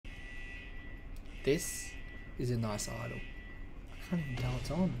This is a nice idle. I can't even tell it's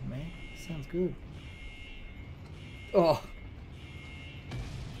on, man. Sounds good. Oh.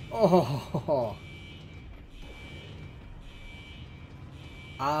 Oh.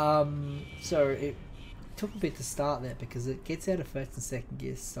 So it took a bit to start there because it gets out of first and second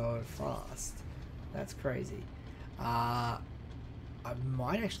gear so fast. That's crazy. I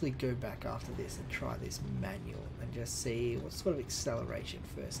might actually go back after this and try this manual and just see what sort of acceleration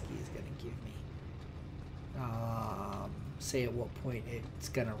first gear is going to give me. See at what point it's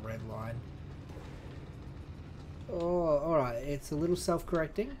going to redline. Oh, alright, it's a little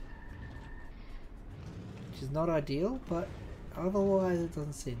self-correcting, which is not ideal, but otherwise it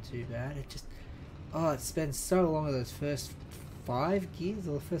doesn't seem too bad. It just, oh, it spends so long of those first 5 gears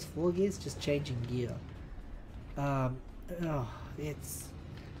or the first 4 gears just changing gear. Oh, it's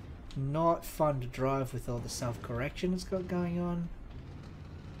not fun to drive with all the self-correction it's got going on.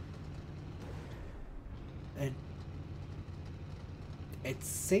 It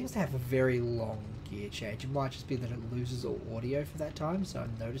seems to have a very long gear change. It might just be that it loses all audio for that time, so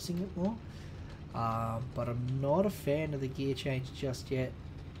I'm noticing it more. But I'm not a fan of the gear change just yet.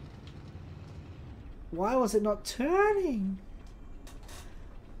 Why was it not turning?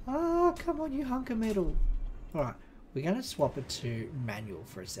 Oh, come on, you hunk of metal. Alright, we're going to swap it to manual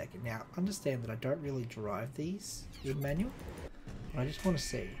for a second. Now, understand that I don't really drive these in manual, but I just want to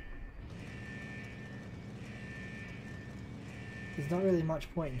see. There's not really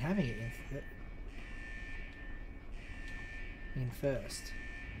much point in having it in first.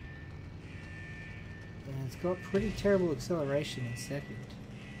 And it's got pretty terrible acceleration in second.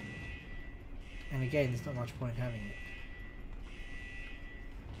 And again, there's not much point in having it.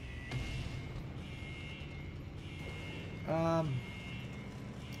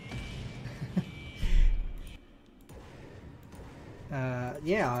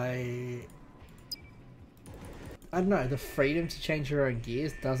 Yeah, I don't know, the freedom to change your own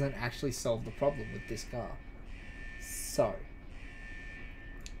gears doesn't actually solve the problem with this car. So,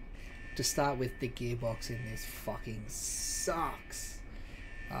 to start with, the gearbox in this fucking sucks.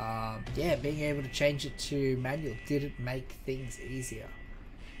 Yeah, being able to change it to manual didn't make things easier.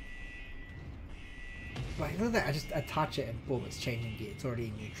 Like, look at that, I touch it and boom, it's changing gear, it's already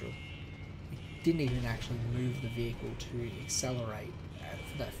in neutral. It didn't even actually move the vehicle to accelerate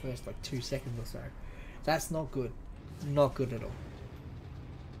for that first like 2 seconds or so. That's not good. Not good at all.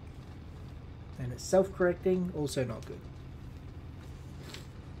 And it's self-correcting, also not good.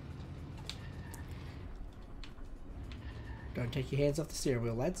 Don't take your hands off the steering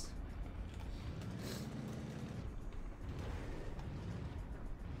wheel, lads.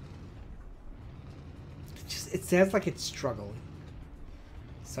 It sounds like it's struggling.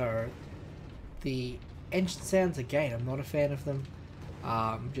 So, the engine sounds, again, I'm not a fan of them.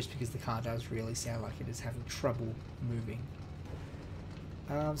 Just because the car does really sound like it is having trouble moving.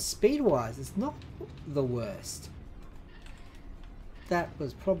 Speed-wise, it's not the worst. That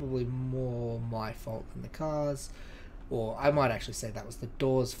was probably more my fault than the car's. Or I might actually say that was the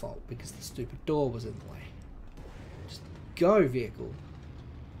door's fault because the stupid door was in the way. Just go, vehicle.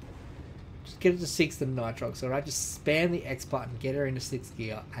 Just get it to 6th and nitrox, alright? Just spam the X button, get her into 6th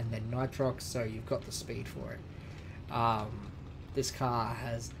gear, and then nitrox so you've got the speed for it. This car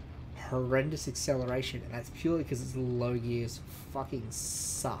has horrendous acceleration, and that's purely because its low gears fucking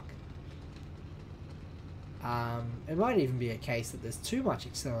suck. It might even be a case that there's too much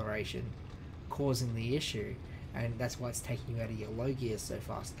acceleration causing the issue, and that's why it's taking you out of your low gears so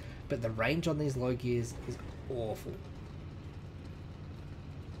fast. But the range on these low gears is awful.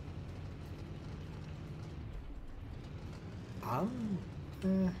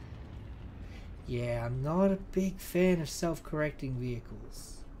 Yeah, I'm not a big fan of self-correcting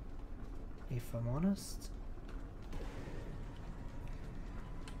vehicles, if I'm honest.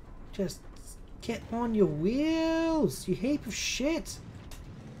 Just get on your wheels, you heap of shit.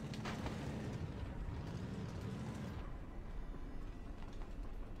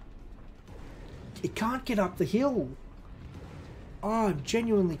 It can't get up the hill. Oh, I'm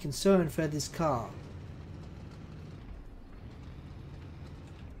genuinely concerned for this car.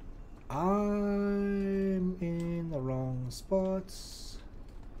 I'm in the wrong spots.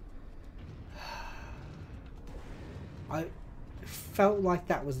 I felt like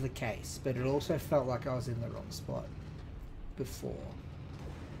that was the case, but it also felt like I was in the wrong spot before.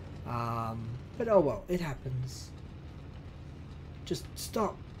 But oh well, it happens. Just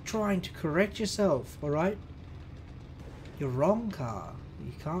stop trying to correct yourself, alright? You're wrong, car.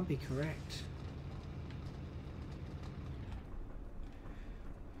 You can't be correct.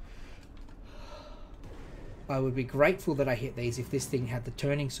 I would be grateful that I hit these if this thing had the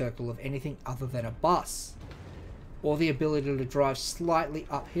turning circle of anything other than a bus. Or the ability to drive slightly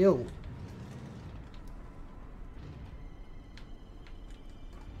uphill.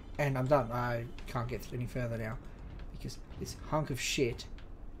 And I'm done. I can't get any further now. Because this hunk of shit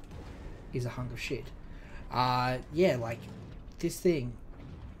is a hunk of shit. Yeah, like, this thing...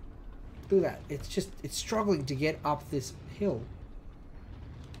 Look at that. It's struggling to get up this hill.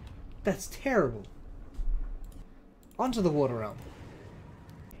 That's terrible. Onto the water realm.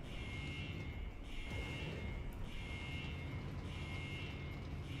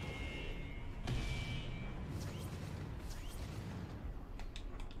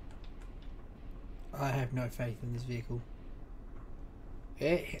 I have no faith in this vehicle.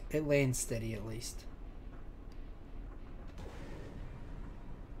 It lands steady at least.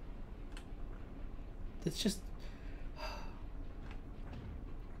 It's just...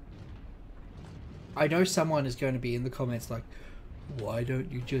 I know someone is going to be in the comments like, why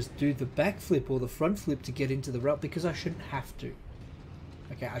don't you just do the backflip or the front flip to get into the route? Because I shouldn't have to.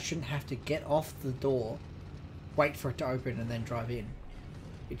 Okay, I shouldn't have to get off the door, wait for it to open and then drive in.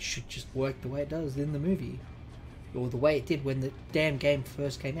 It should just work the way it does in the movie. Or the way it did when the damn game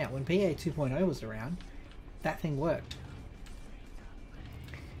first came out. When PA 2.0 was around, that thing worked.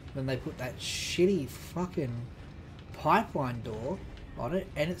 Then they put that shitty fucking pipeline door on it,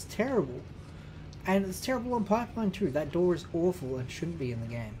 and it's terrible. And it's terrible on Pipeline too. That door is awful and shouldn't be in the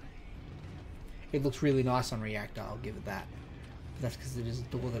game. It looks really nice on Reactor, I'll give it that. But that's because it is a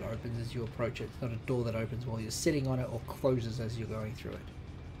door that opens as you approach it. It's not a door that opens while you're sitting on it or closes as you're going through it.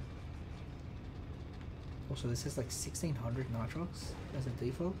 Also, this is like 1600 nitrox as a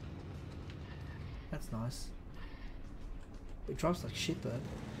default. That's nice. It drops like shit though.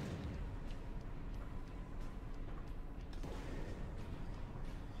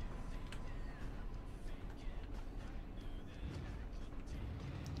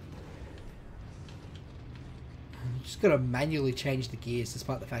 Just gotta manually change the gears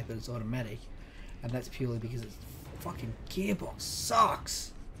despite the fact that it's automatic, and that's purely because its fucking gearbox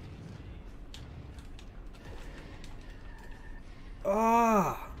sucks.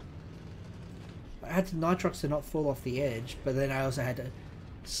 Ah, I had to nitrox to not fall off the edge, but then I also had to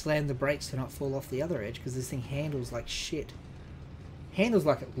slam the brakes to not fall off the other edge because this thing handles like shit. Handles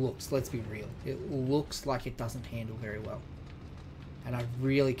like it looks, let's be real. It looks like it doesn't handle very well. And I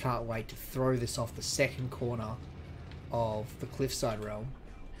really can't wait to throw this off the second corner of the cliffside realm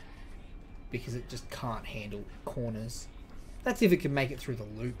because it just can't handle corners. That's if it can make it through the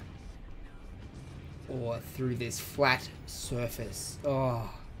loop or through this flat surface.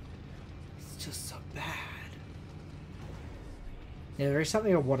 Oh, it's just so bad. Now there is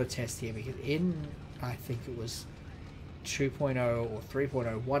something I want to test here because in, I think it was 2.0 or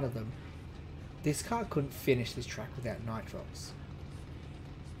 3.0, one of them, this car couldn't finish this track without nitrox.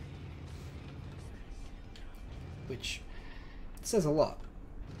 Which says a lot.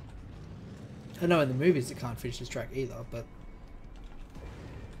 I know in the movies it can't finish this track either, but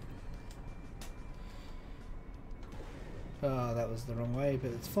that was the wrong way,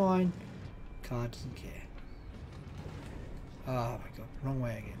 but it's fine. Car doesn't care. Oh my god, wrong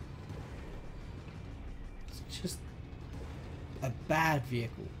way again. It's just a bad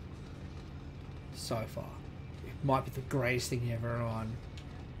vehicle so far. It might be the greatest thing ever on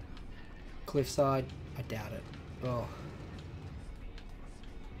Cliffside. I doubt it. Oh.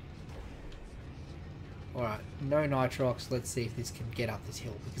 Alright, no nitrox. Let's see if this can get up this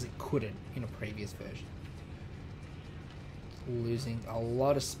hill, because it couldn't in a previous version. Losing a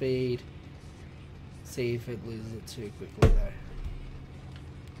lot of speed. See if it loses it too quickly though.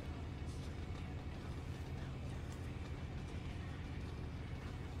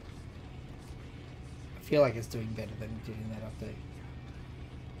 I feel like it's doing better than it did in that update.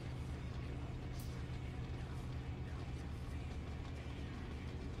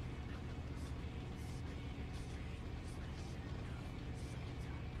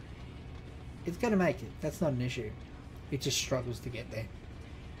 It's gonna make it. That's not an issue. It just struggles to get there.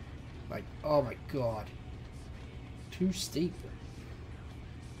 Like, oh my god. Too steep.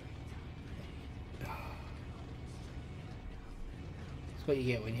 That's what you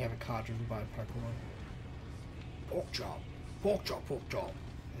get when you have a car driven by a Pokemon. Pork chop. Pork chop, pork chop.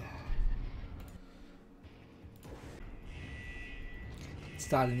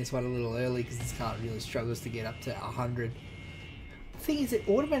 Starting this one a little early because this car really struggles to get up to 100. The thing is, it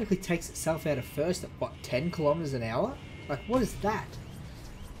automatically takes itself out of first at what, 10 kilometers an hour? Like, what is that?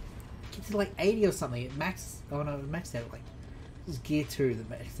 It gets to like 80 or something. It maxed. Oh no, it maxed out at like. This is gear 2 that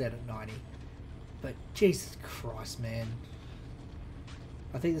maxed out at 90. But Jesus Christ, man.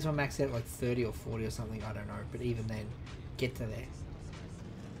 I think this one maxed out like 30 or 40 or something, I don't know, but even then, get to there.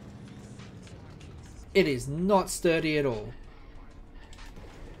 It is not sturdy at all.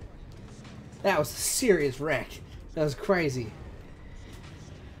 That was a serious wreck. That was crazy.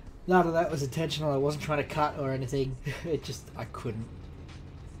 None of that was intentional. I wasn't trying to cut or anything. It just, I couldn't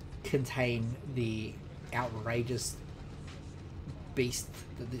contain the outrageous beast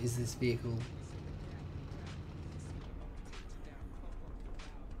that is this vehicle.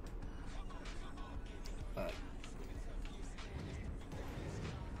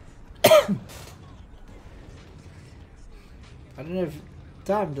 I don't have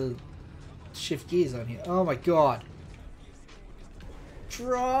time to shift gears on here. Oh my god.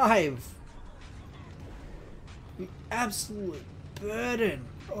 Drive! You absolute burden.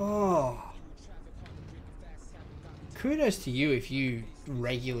 Oh. Kudos to you if you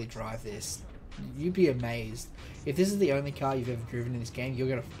regularly drive this. You'd be amazed. If this is the only car you've ever driven in this game, you're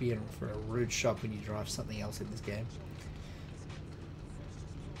going to be in for a rude shock when you drive something else in this game.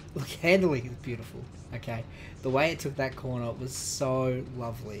 Look, handling is beautiful. Okay, the way it took that corner was so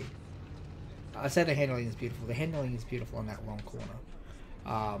lovely. I said the handling is beautiful. The handling is beautiful on that long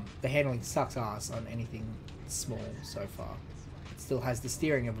corner. The handling sucks ass on anything small so far. It still has the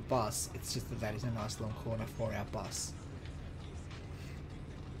steering of a bus. It's just that is a nice long corner for our bus.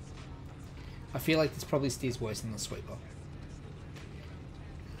 I feel like this probably steers worse than the sweeper.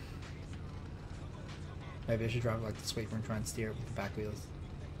 Maybe I should drive it like the sweeper and try and steer it with the back wheels.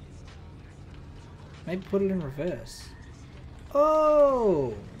 Maybe put it in reverse.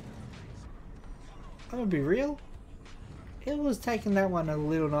 Oh! I'm gonna be real. It was taking that one a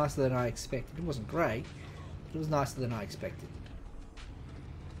little nicer than I expected. It wasn't great, but it was nicer than I expected.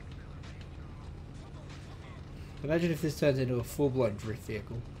 Imagine if this turns into a full-blown drift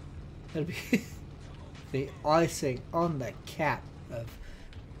vehicle. That'd be the icing on the cap of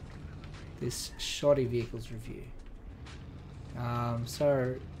this shoddy vehicles review.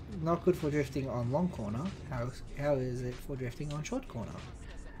 So not good for drifting on long corner. How is it for drifting on short corner?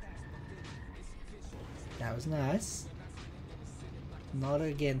 That was nice. Not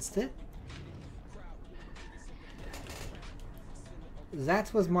against it.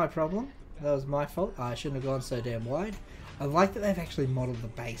 That was my problem. That was my fault. I shouldn't have gone so damn wide. I like that they've actually modelled the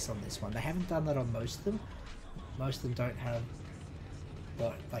base on this one. They haven't done that on most of them. Most of them don't have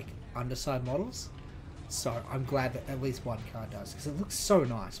like underside models. So I'm glad that at least one car does, because it looks so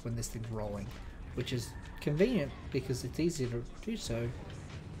nice when this thing's rolling, which is convenient because it's easier to do so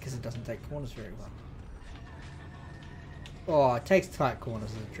because it doesn't take corners very well. Oh, it takes tight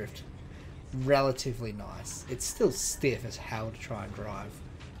corners as a drift. Relatively nice. It's still stiff as hell to try and drive.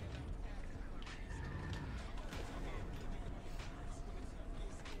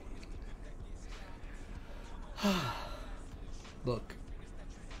 Look,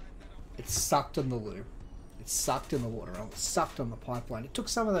 it sucked on the lube. It sucked in the water. It sucked on the pipeline. It took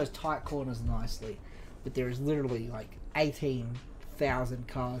some of those tight corners nicely, but there is literally like 18,000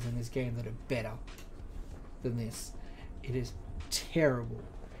 cars in this game that are better than this. It is terrible.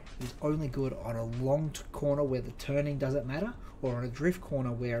 It is only good on a long corner where the turning doesn't matter, or on a drift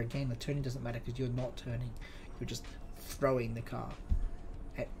corner where again the turning doesn't matter because you're not turning, you're just throwing the car.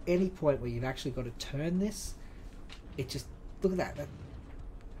 At any point where you've actually got to turn this, it just, look at that. That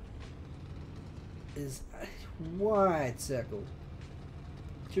is a wide circle.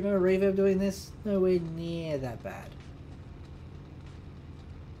 Do you remember Reverb doing this? Nowhere near that bad.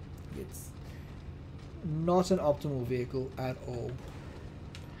 It's not an optimal vehicle at all.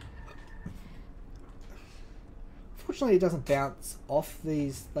 Fortunately, it doesn't bounce off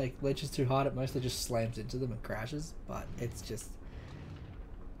these like ledges too hard. It mostly just slams into them and crashes. But it's just,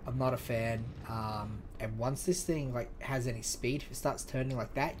 I'm not a fan. And once this thing like has any speed, if it starts turning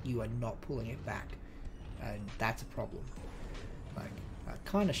like that, you are not pulling it back, and that's a problem. Like, I'll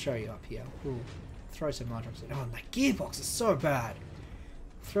kind of show you up here. We'll throw some nitrox in. Oh, my gearbox is so bad.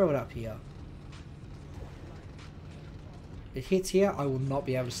 Throw it up here. It hits here, I will not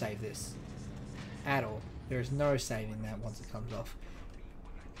be able to save this at all. There is no saving that once it comes off.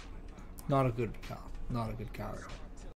 Not a good car. Not a good car at all.